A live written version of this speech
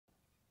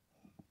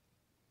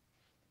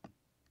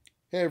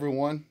Hey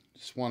everyone,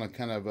 just want to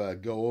kind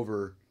of go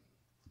over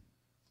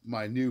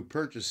my new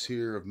purchase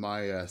here of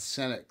my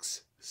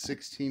Senix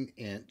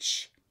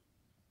 16-inch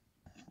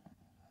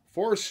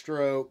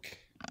 4-stroke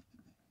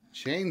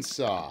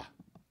chainsaw.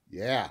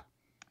 Yeah,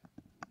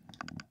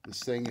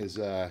 this thing is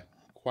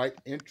quite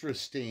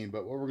interesting,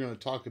 but what we're going to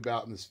talk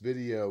about in this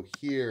video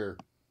here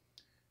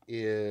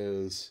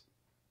is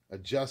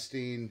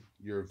adjusting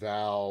your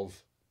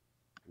valve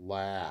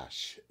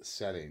lash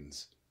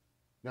settings.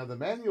 Now, the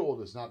manual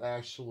does not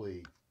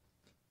actually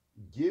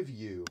give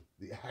you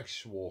the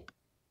actual,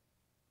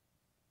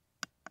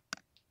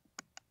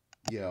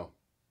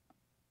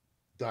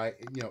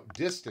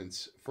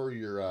 distance for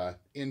your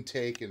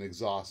intake and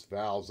exhaust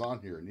valves on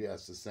here. And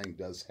yes, this thing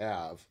does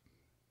have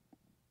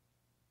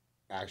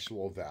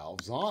actual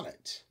valves on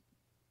it.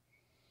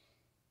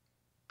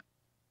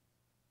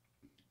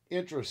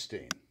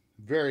 Interesting.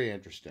 Very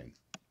interesting.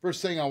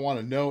 First thing I want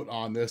to note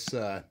on this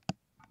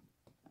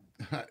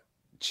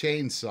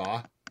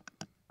chainsaw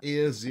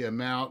is the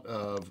amount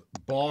of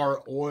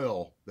bar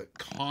oil that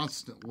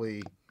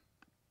constantly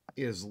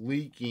is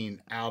leaking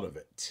out of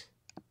it.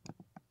 I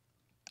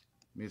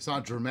mean, it's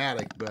not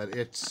dramatic, but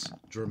it's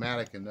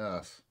dramatic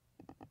enough.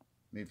 I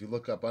mean, if you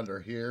look up under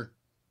here,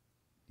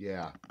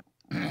 yeah.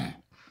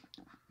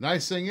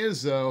 Nice thing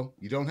is, though,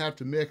 you don't have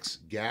to mix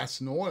gas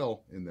and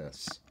oil in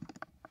this.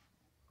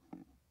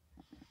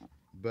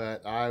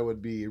 But I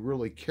would be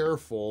really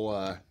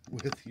careful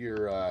with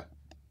your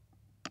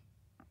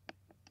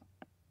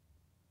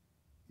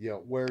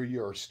where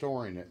you're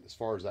storing it as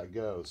far as that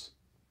goes.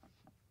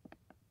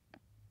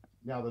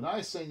 Now, the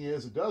nice thing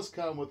is it does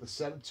come with a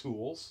set of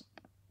tools,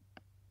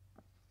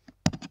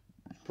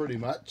 pretty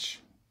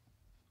much,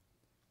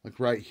 like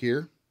right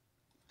here.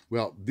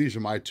 Well, these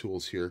are my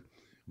tools here,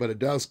 but it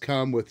does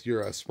come with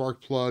your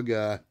spark plug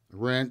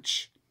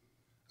wrench,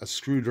 a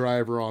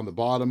screwdriver on the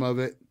bottom of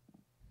it,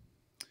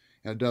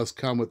 and it does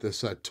come with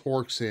this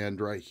Torx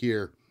end right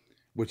here,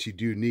 which you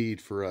do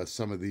need for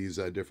some of these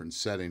different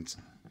settings.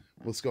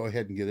 Let's go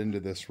ahead and get into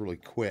this really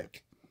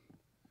quick.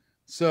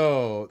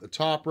 So the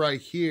top right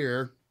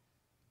here,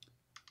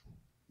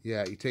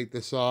 yeah, you take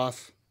this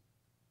off.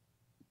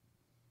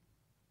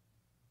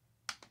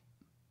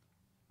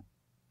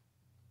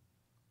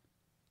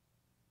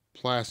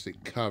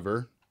 Plastic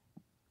cover.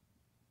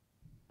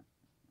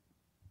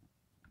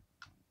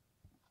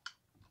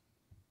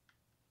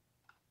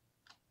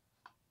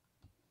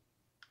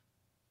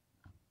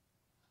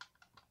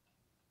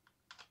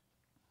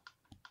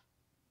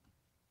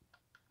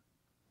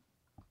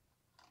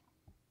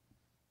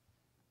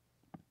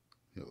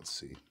 Yeah, let's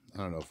see. I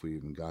don't know if we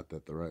even got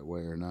that the right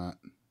way or not.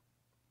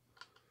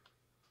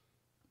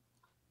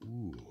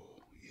 Ooh,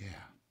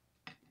 yeah.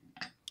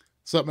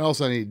 Something else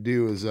I need to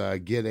do is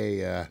get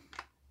a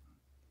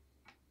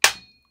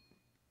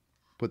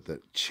put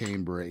the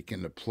chain brake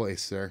into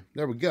place there.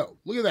 There we go.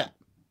 Look at that.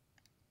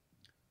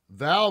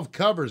 Valve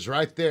covers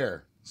right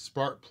there.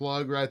 Spark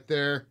plug right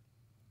there.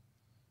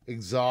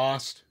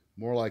 Exhaust.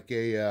 More like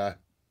a,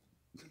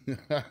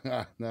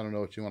 I don't know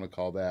what you want to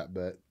call that,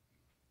 but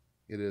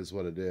it is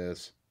what it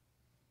is.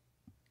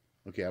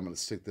 Okay, I'm going to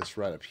stick this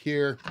right up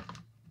here.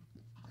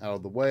 Out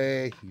of the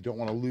way. You don't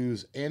want to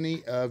lose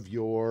any of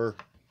your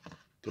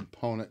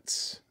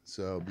components,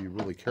 so be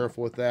really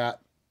careful with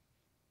that.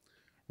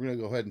 We're going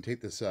to go ahead and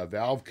take this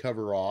valve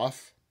cover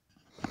off.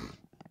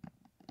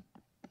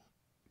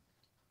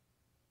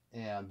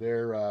 And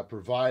their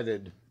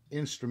provided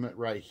instrument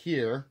right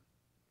here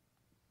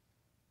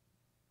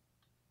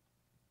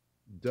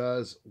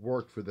does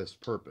work for this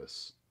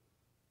purpose.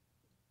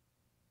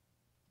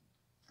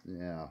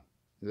 Yeah,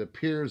 it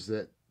appears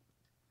that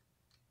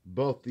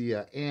both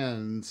the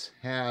ends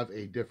have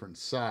a different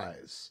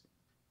size.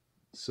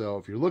 So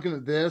if you're looking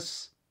at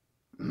this,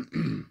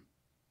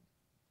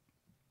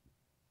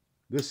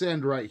 this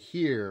end right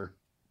here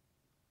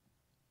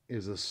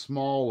is a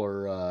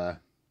smaller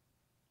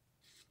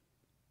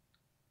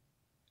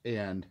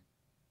end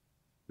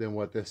than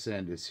what this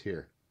end is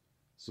here.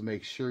 So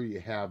make sure you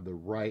have the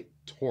right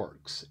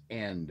Torx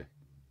end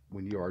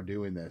when you are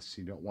doing this.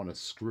 You don't want to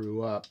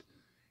screw up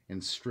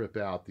and strip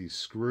out these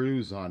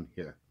screws on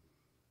here.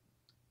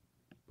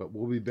 But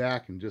we'll be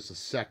back in just a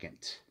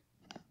second.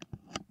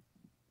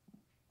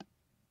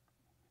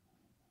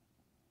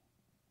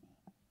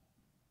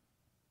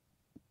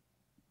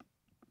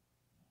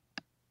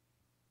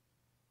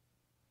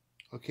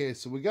 Okay,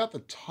 so we got the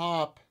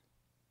top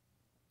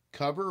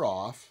cover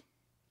off.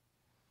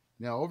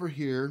 Now over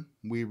here,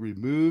 we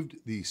removed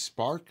the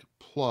spark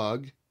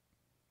plug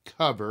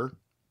cover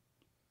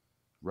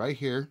right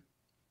here.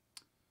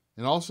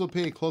 And also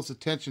pay close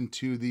attention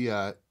to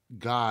the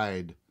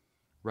guide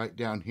right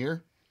down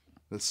here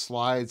that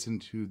slides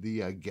into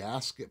the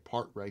gasket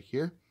part right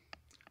here.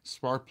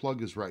 Spark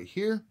plug is right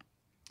here.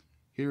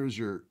 Here's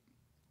your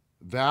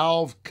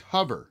valve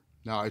cover.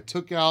 Now I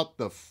took out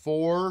the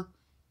 4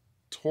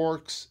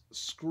 Torx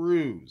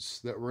screws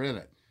that were in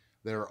it.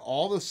 They're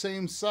all the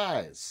same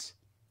size,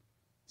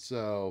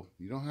 so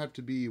you don't have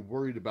to be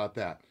worried about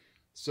that.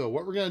 So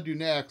what we're going to do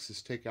next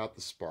is take out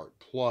the spark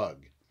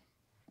plug.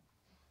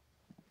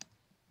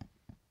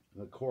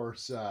 And of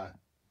course,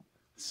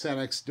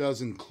 Senix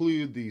does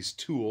include these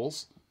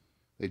tools.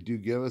 They do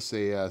give us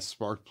a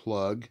spark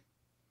plug,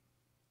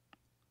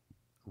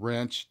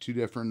 wrench, two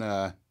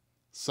different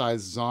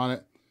sizes on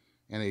it,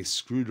 and a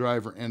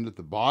screwdriver end at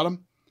the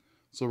bottom.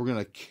 So we're going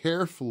to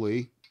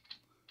carefully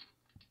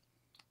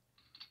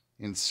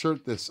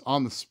insert this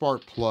on the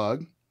spark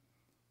plug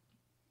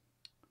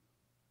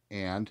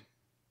and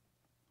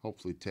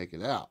hopefully take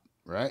it out,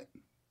 right?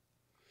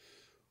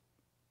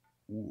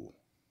 Ooh,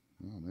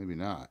 well, maybe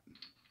not.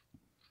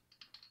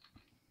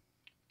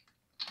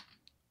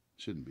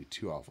 Shouldn't be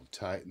too awful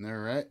tight in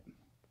there, right?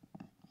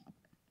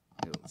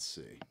 Here, let's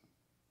see.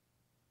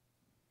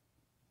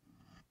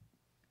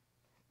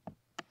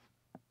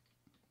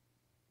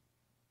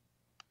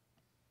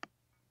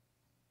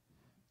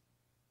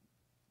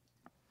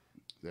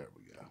 There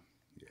we go.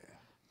 Yeah.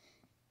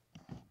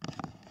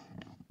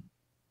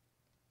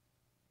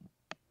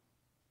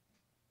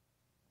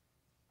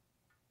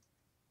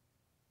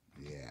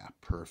 Yeah,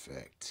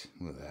 perfect.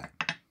 Look at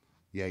that.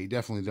 Yeah, you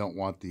definitely don't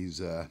want these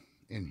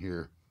in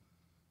here.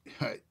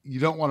 You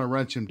don't want to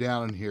wrench them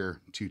down in here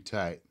too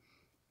tight.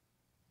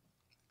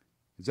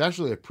 It's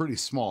actually a pretty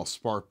small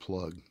spark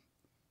plug.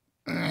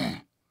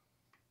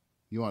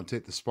 You want to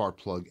take the spark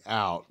plug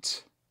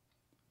out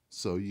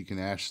so you can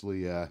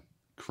actually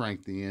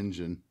crank the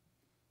engine,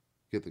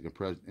 get the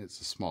compression.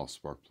 It's a small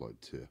spark plug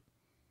too.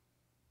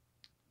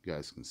 You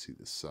guys can see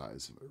the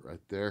size of it right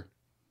there.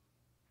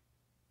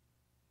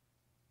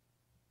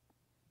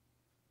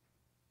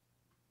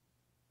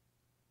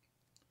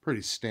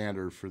 Pretty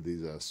standard for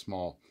these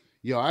small.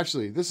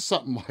 Actually, this is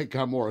something like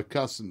I'm more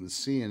accustomed to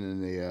seeing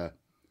in a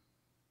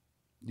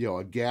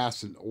a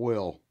gas and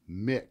oil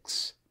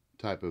mix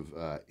type of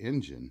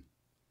engine.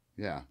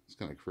 Yeah, it's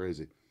kind of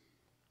crazy.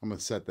 I'm gonna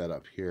set that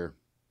up here.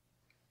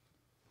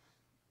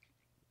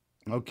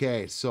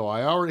 Okay, so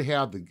I already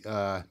have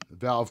the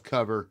valve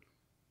cover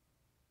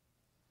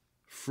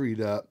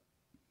freed up.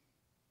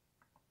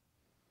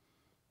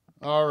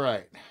 All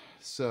right,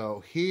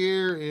 so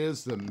here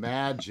is the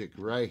magic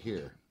right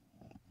here.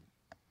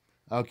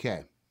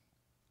 Okay,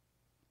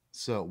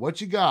 so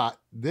what you got,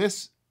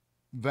 this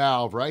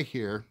valve right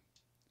here,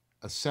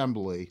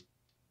 assembly,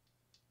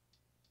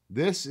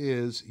 this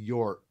is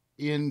your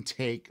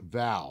intake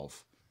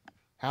valve.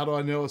 How do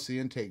I know it's the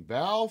intake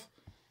valve?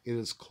 It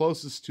is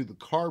closest to the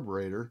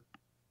carburetor,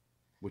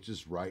 which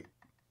is right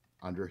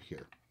under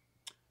here.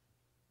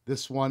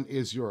 This one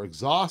is your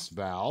exhaust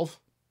valve,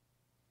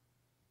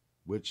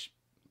 which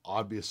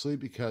obviously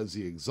because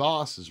the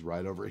exhaust is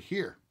right over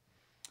here.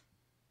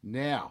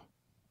 Now,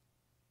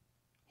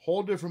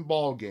 whole different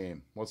ball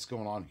game. What's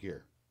going on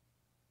here?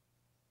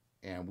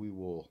 And we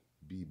will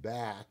be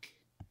back.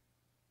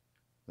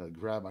 I'll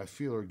grab my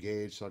feeler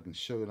gauge so I can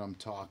show you what I'm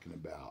talking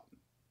about.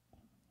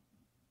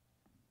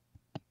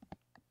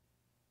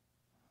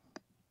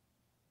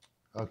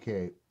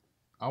 Okay,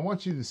 I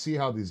want you to see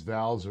how these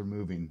valves are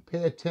moving.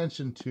 Pay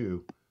attention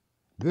to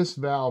this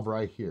valve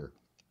right here.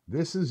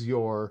 This is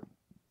your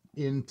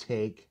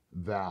intake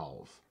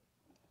valve.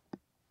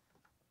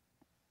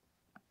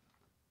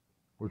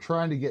 We're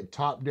trying to get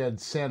top dead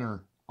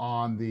center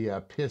on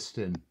the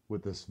piston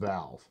with this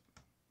valve.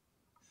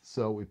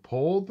 So we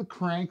pulled the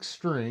crank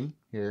string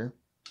here.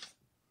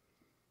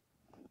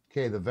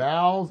 Okay, the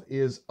valve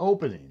is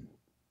opening.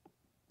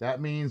 That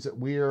means that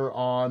we are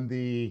on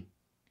the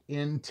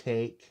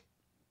intake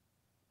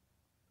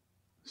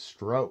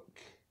stroke.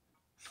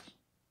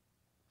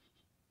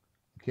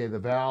 Okay, the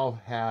valve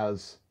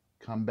has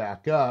come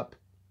back up,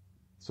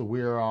 so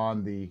we're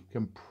on the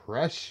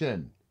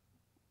compression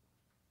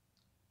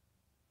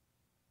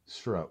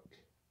stroke.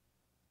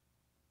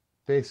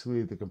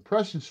 Basically, the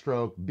compression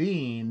stroke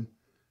being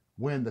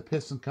when the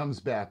piston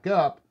comes back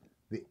up,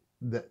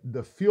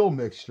 the fuel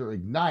mixture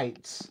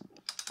ignites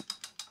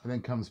and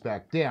then comes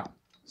back down.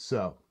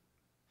 So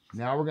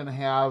now we're going to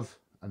have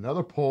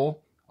another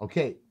pull.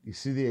 Okay, you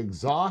see the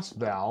exhaust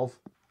valve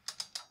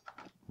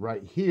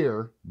right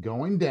here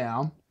going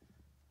down.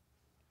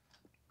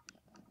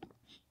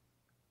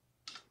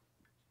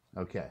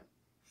 Okay,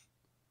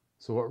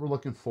 so what we're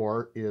looking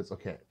for is,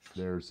 okay,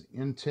 there's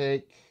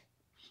intake.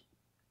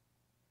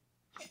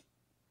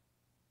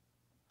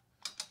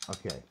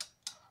 Okay,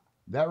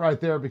 that right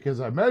there, because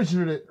I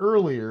measured it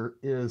earlier,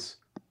 is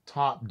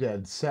top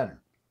dead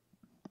center.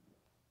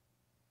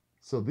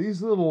 So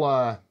these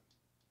little,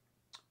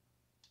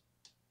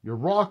 your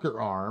rocker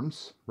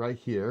arms right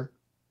here,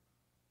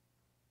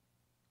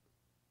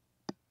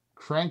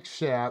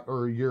 crankshaft,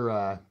 or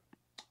your,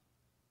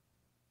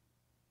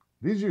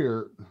 these are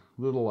your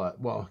little,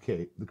 well,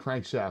 okay, the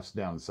crankshaft's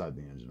down inside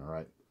the engine, all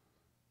right?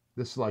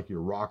 This is like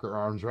your rocker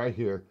arms right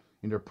here,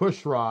 and your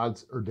push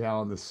rods are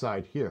down on this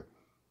side here.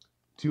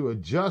 To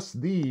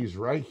adjust these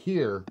right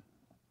here,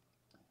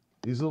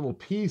 these little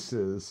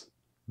pieces,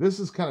 this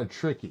is kind of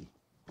tricky.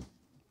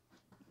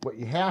 What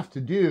you have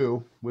to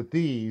do with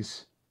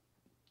these,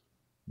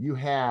 you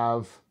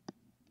have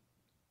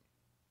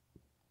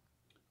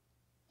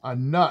a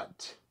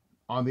nut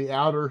on the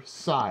outer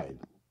side.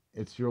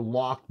 It's your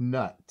lock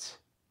nut.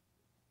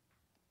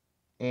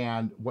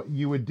 And what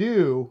you would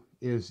do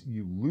is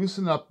you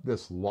loosen up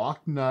this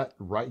lock nut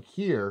right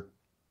here,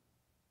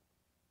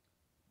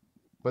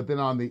 but then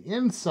on the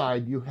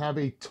inside you have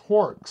a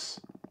Torx.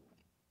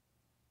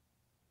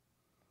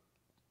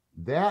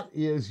 That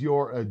is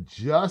your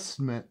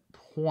adjustment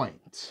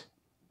point.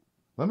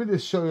 Let me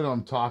just show you what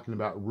I'm talking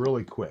about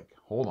really quick.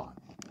 Hold on.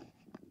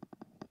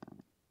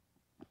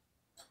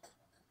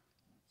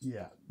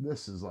 Yeah,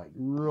 this is like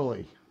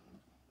really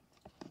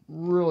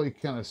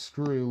kind of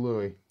screwy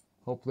Louie.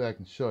 Hopefully I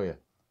can show you.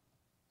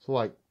 So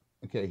like,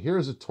 okay,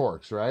 here's a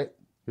Torx, right?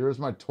 Here's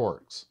my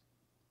Torx.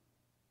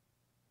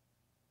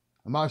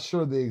 I'm not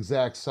sure the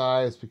exact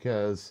size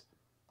because,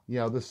 you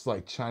know, this is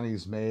like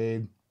Chinese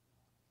made.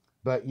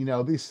 But, you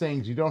know, these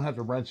things, you don't have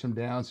to wrench them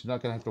down, so you're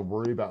not going to have to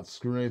worry about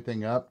screwing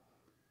anything up.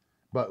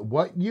 But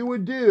what you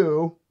would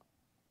do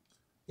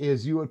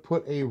is you would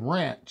put a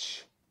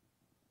wrench.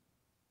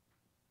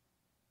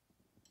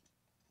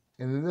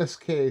 And in this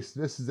case,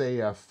 this is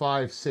a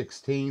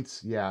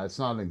 5/16. Yeah, it's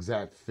not an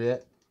exact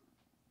fit.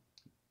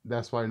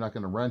 That's why you're not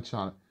going to wrench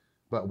on it.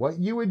 But what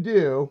you would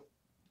do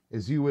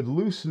is you would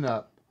loosen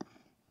up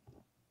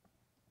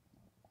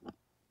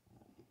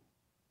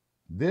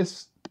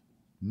this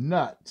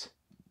nut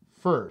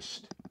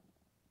first,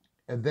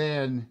 and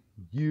then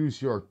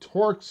use your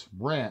Torx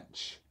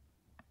wrench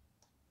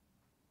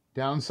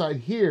downside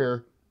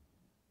here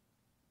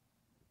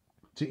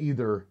to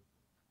either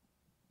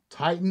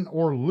tighten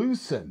or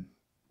loosen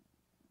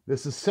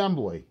this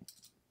assembly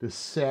to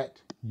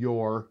set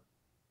your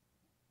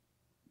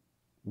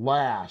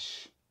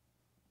lash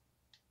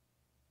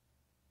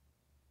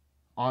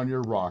on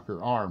your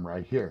rocker arm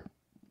right here.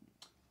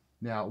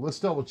 Now let's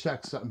double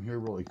check something here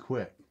really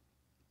quick.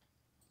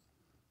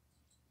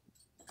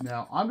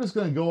 Now I'm just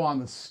going to go on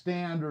the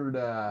standard,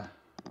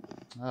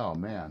 oh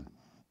man,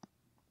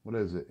 what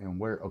is it and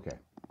where? Okay,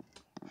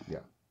 yeah.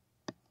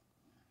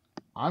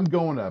 I'm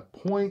going to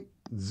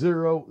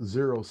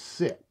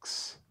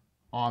 0.006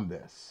 on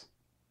this.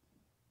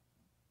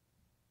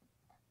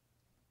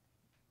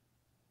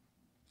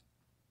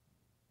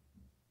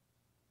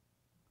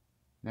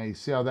 Now you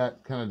see how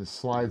that kind of just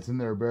slides in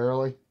there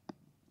barely?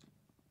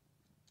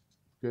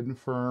 Good and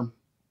firm.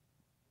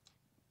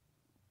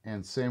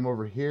 And same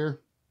over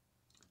here.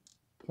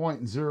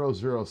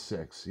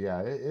 0.006.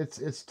 Yeah,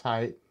 it's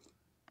tight.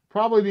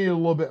 Probably need a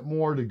little bit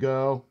more to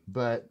go,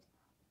 but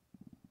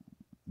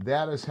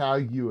that is how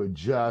you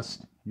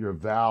adjust your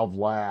valve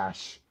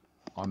lash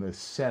on this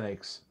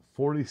Senix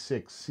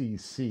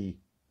 46cc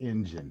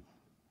engine.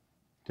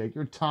 Take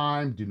your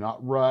time. Do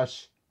not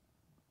rush.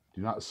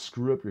 Do not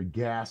screw up your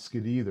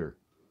gasket either.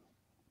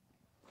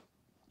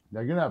 Now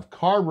you're going to have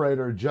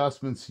carburetor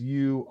adjustments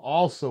you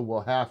also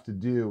will have to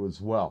do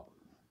as well.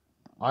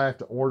 I have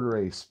to order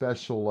a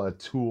special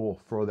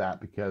tool for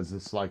that because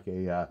it's like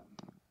a,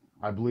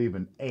 I believe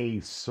an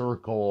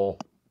A-circle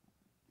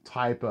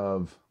type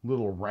of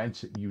little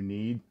wrench that you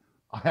need.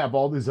 I have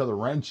all these other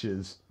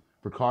wrenches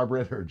for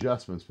carburetor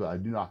adjustments, but I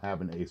do not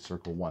have an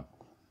A-circle one.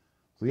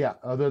 So yeah,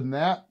 other than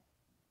that,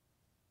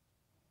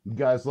 you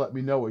guys let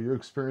me know what your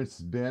experience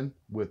has been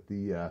with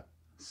the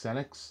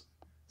Senix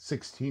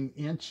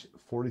 16-inch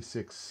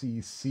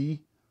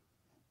 46cc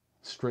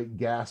straight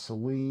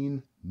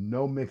gasoline,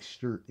 no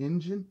mixture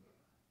engine,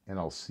 and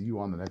I'll see you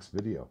on the next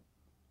video.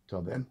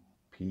 Till then,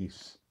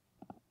 peace.